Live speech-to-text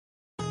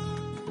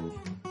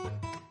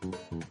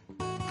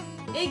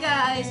Hey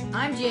guys,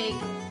 I'm Jake,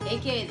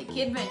 aka the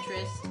Kid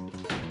Venturist,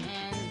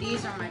 and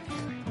these are my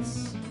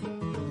parents.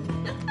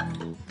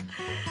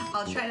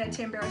 I'll try not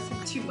to embarrass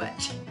him too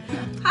much.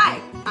 Hi,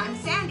 I'm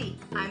Sandy.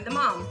 I'm the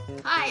mom.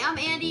 Hi, I'm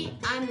Andy.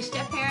 I'm the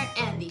step-parent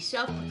and the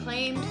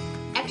self-proclaimed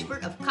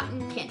expert of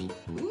cotton candy.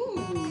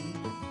 Ooh.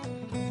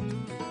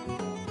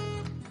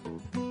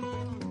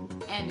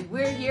 And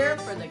we're here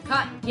for the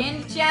Cotton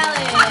Candy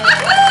Challenge!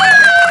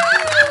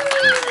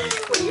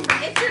 When you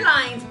forget your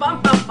lines,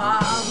 bum bum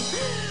bum.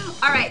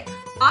 All right,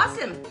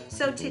 awesome.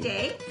 So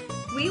today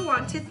we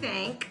want to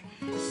thank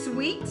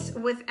Sweets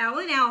with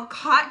L&L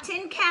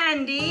Cotton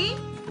Candy,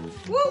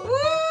 woo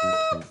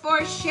woo,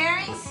 for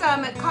sharing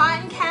some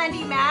cotton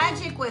candy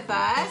magic with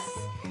us.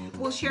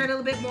 We'll share a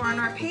little bit more on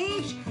our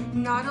page.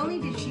 Not only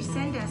did she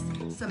send us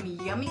some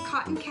yummy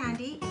cotton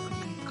candy,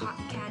 including a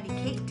cotton candy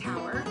cake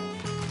tower,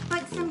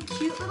 but some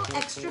cute little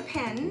extra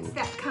pins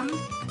that come,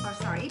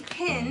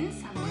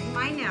 pins, I'm wearing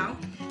mine now,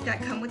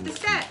 that come with the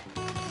set.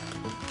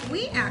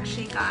 We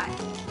actually got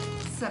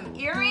some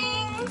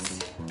earrings,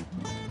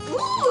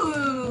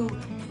 ooh,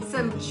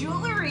 some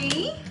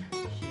jewelry,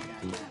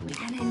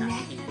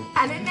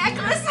 and a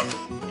necklace.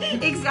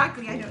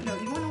 Exactly, I don't know.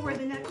 Do you want to wear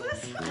the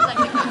necklace?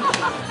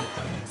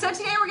 So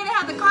today we're going to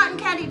have the Cotton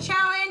Candy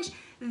Challenge.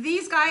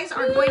 These guys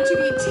are going to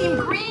be Team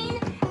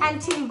Green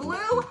and Team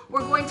Blue.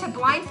 We're going to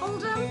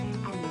blindfold them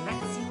and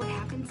let's see what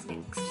happens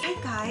next. Hey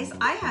guys,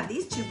 I have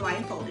these two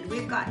blindfolded.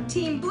 We've got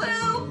Team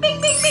Blue,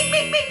 bing, bing, bing,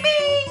 bing, bing,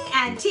 bing,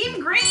 and Team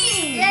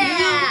Green.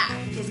 Yeah!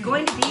 Is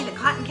going to be the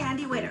cotton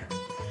candy winner.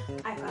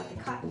 I've got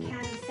the cotton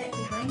candy set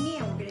behind me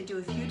and we're going to do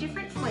a few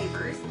different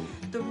flavors.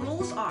 The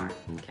rules are,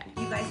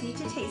 you guys need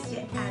to taste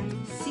it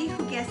and see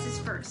who guesses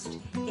first.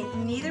 If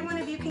neither one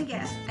of you can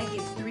guess, I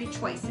give 3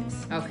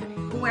 choices. Okay.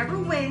 Whoever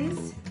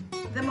wins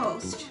the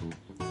most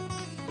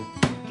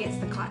gets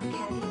the cotton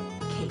candy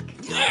cake.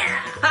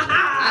 Yeah!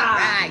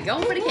 Alright,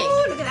 going for the cake.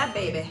 Ooh, look at that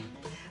baby.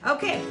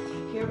 Okay,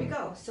 here we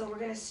go. So we're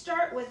going to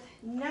start with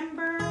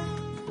number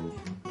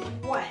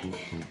 1.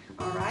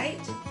 All right.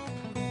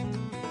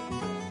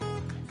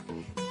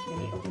 Let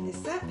me open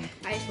this up.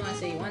 I just want to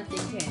say one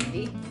thing to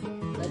Andy.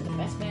 Let the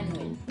best man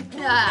win.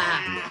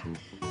 Ah.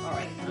 All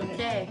right.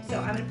 Okay. So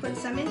I'm going to put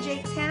some in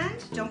Jake's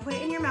hand. Don't put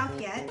it in your mouth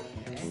yet.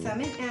 Some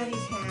in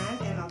Andy's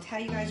hand, and I'll tell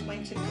you guys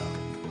when to go.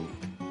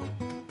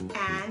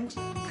 And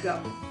go.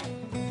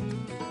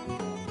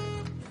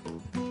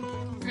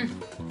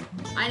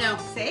 I know.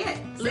 Say it.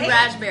 Blue Say it.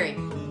 raspberry.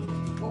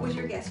 What was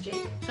your guess,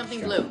 Jake?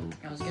 Something blue.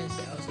 I was gonna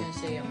say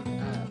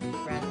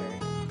raspberry.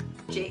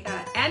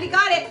 Andy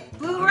got it.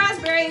 Blue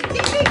raspberry. Ding,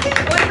 ding, ding.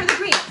 One for the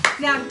green.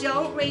 Now,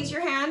 don't raise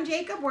your hand,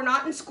 Jacob. We're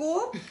not in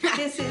school.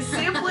 This is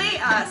simply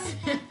us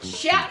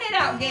shouting it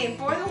out game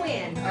for the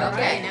win. All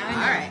Okay, right. now I know.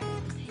 All right.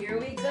 Here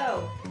we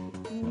go.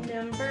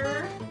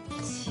 Number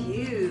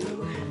 2.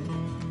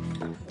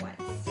 One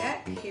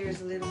sec.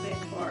 Here's a little bit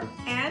for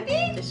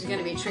Andy. This is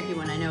gonna be a tricky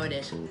one. I know it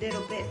is. A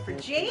little bit for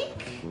Jake.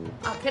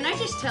 Can I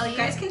just tell you? You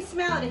guys can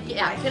smell it if you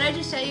Yeah, like. can I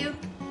just tell you?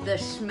 The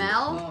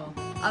smell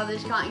of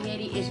this cotton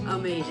candy is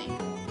amazing.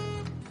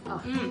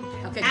 Oh.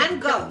 Okay,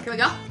 And go. Can we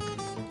go?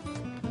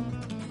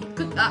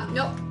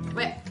 No,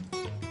 wait.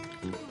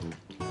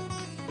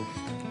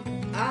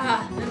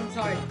 I'm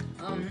sorry.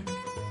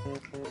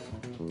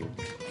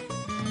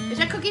 Is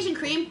that cookies and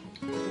cream?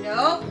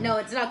 Nope. No,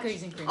 it's not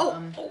cookies and cream.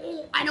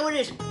 Oh, I know what it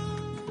is.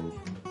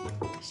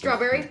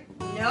 Strawberry.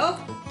 Nope.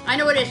 I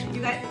know what it is.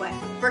 You guys, what?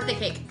 Birthday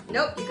cake.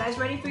 Nope. You guys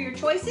ready for your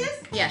choices?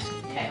 Yes.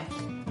 Okay.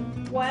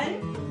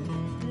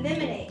 1,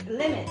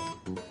 lemon.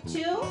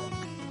 2,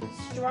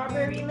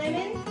 strawberry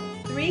lemon.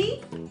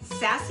 3,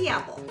 sassy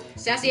apple.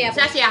 Sassy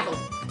apple. Sassy apple.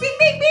 Bing,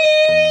 bing,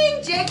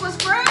 bing! Jake was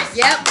first.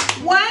 Yep.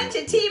 1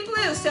 to Team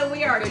Blue, so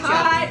we are Good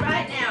tied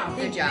right now.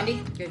 Good job.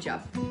 Andy. Good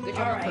job. Good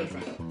All job. right.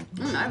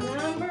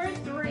 Number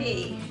 3.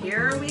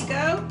 Here we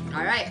go.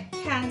 All right.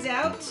 Hands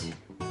out.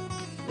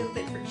 A little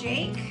bit for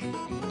Jake. Thank you.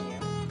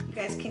 You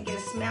guys can get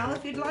a smell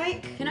if you'd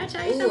like. Can I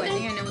tell you Ooh, I something?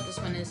 think I know what this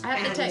one is. I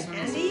have to tell And you.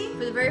 Andy.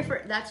 For the very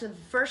first, that's the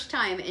first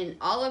time in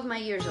all of my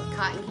years of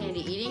cotton candy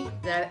eating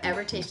that I've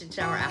ever tasted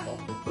sour apple.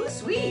 Ooh,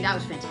 sweet. That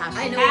was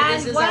fantastic. I know what And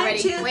this is 1, already.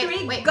 2, Wait,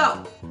 3, wait.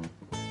 go.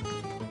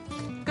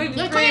 Cookies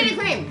Look, and cookies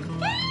cream. and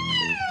cream.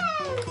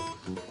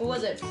 What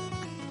was it?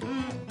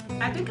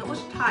 I think it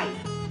was tied.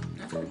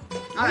 All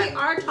We right.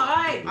 are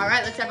tied. All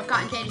right. Let's have a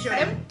cotton candy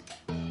showdown.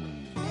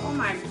 Oh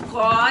my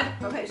God.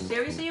 Okay,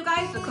 seriously, you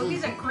guys, the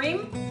cookies and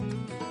cream,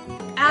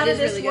 out That of is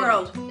this really good.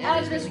 world. That Out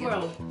is of this really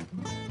good. world.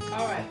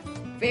 All right.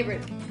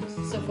 Favorite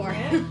so far. All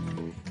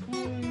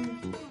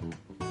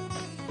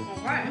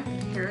right.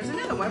 Here's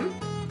another one.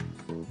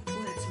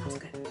 Oh, that smells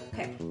good.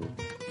 Okay.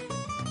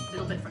 A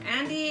little bit for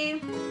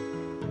Andy.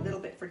 A little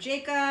bit for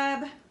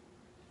Jacob.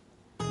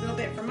 A little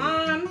bit for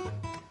Mom.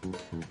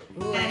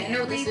 Ooh, I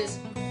know what this is.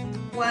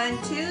 1,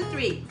 2,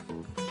 3.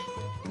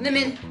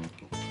 Lemon.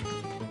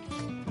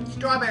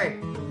 Strawberry.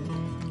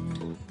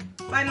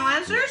 Final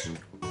answers?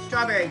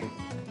 Strawberry.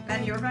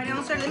 And your final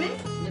answer, lemon?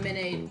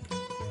 Lemonade.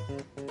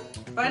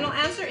 Final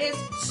answer is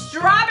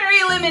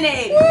strawberry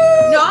lemonade. No.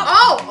 No.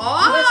 Oh.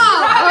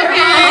 Strawberry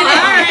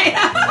lemonade.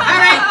 All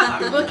right.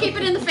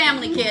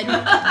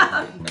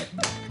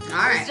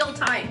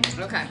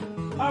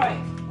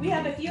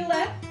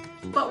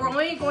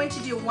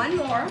 one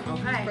more.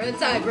 Okay. For the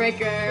tiebreaker.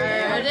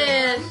 There it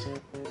is.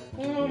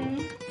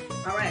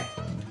 All right.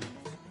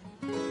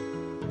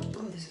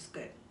 Oh, this is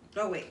good.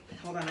 Oh, wait.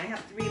 Hold on. I have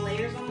 3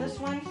 layers on this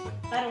one.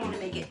 I don't want to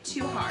make it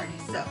too hard.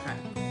 So,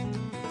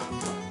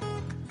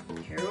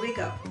 here we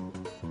go.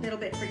 A little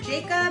bit for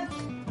Jacob.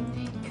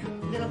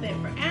 A little bit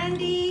for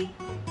Andy.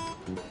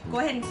 Go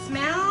ahead and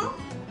smell.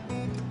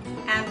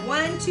 And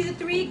 1, 2,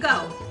 3,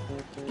 go.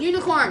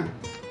 Unicorn.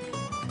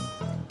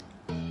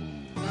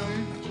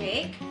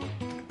 Jake.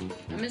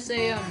 I'm gonna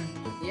say,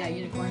 yeah,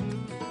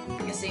 unicorn. I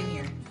think same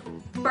here.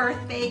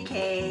 Birthday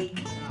cake.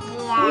 Isn't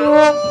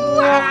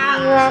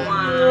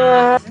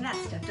that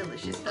stuff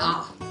delicious though?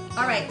 Oh.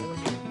 All right,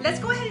 let's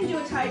go ahead and do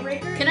a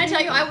tiebreaker. Can I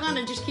tell you, I want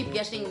to just keep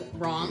guessing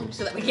wrong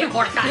so that we get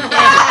more cotton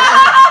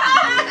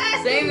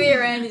candy. Same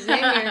here, Andy.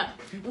 Same here.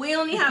 We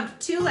only have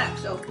 2 left,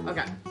 so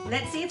Okay.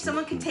 let's see if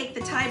someone can take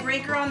the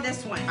tiebreaker on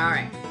this one. All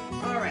right.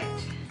 All right.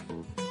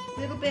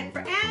 Little bit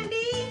for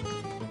Andy,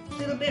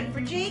 little bit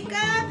for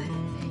Jacob,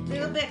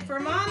 little bit for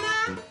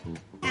Mama,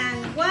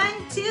 and 1,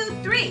 2,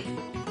 3.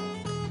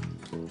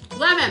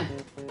 Lemon.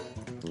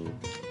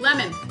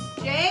 Lemon.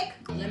 Jake,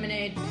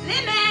 Lemonade.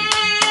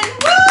 lemon.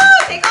 Woo!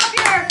 Take off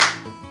your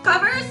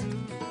covers.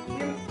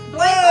 Your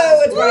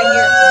Whoa, it's right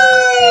here.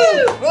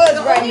 Woo! Whoa, it's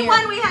The right only here.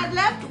 one we had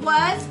left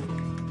was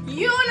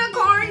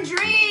Unicorn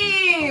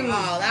Dream.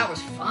 Oh, that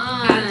was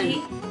fun.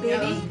 Andy,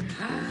 baby,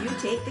 you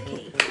take the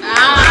cake. And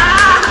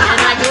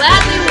I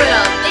gladly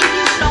will. Thank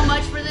you so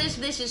much for this.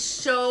 This is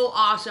so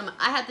awesome.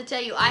 I have to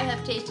tell you, I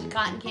have tasted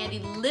cotton candy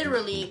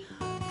literally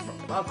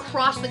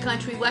across the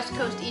country, West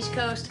Coast, East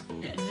Coast.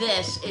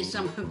 This is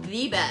some of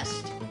the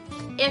best,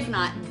 if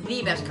not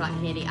the best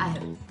cotton candy I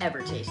have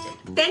ever tasted.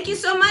 Thank you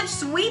so much,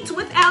 Sweets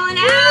with Al and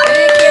Al.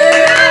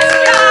 Thank you.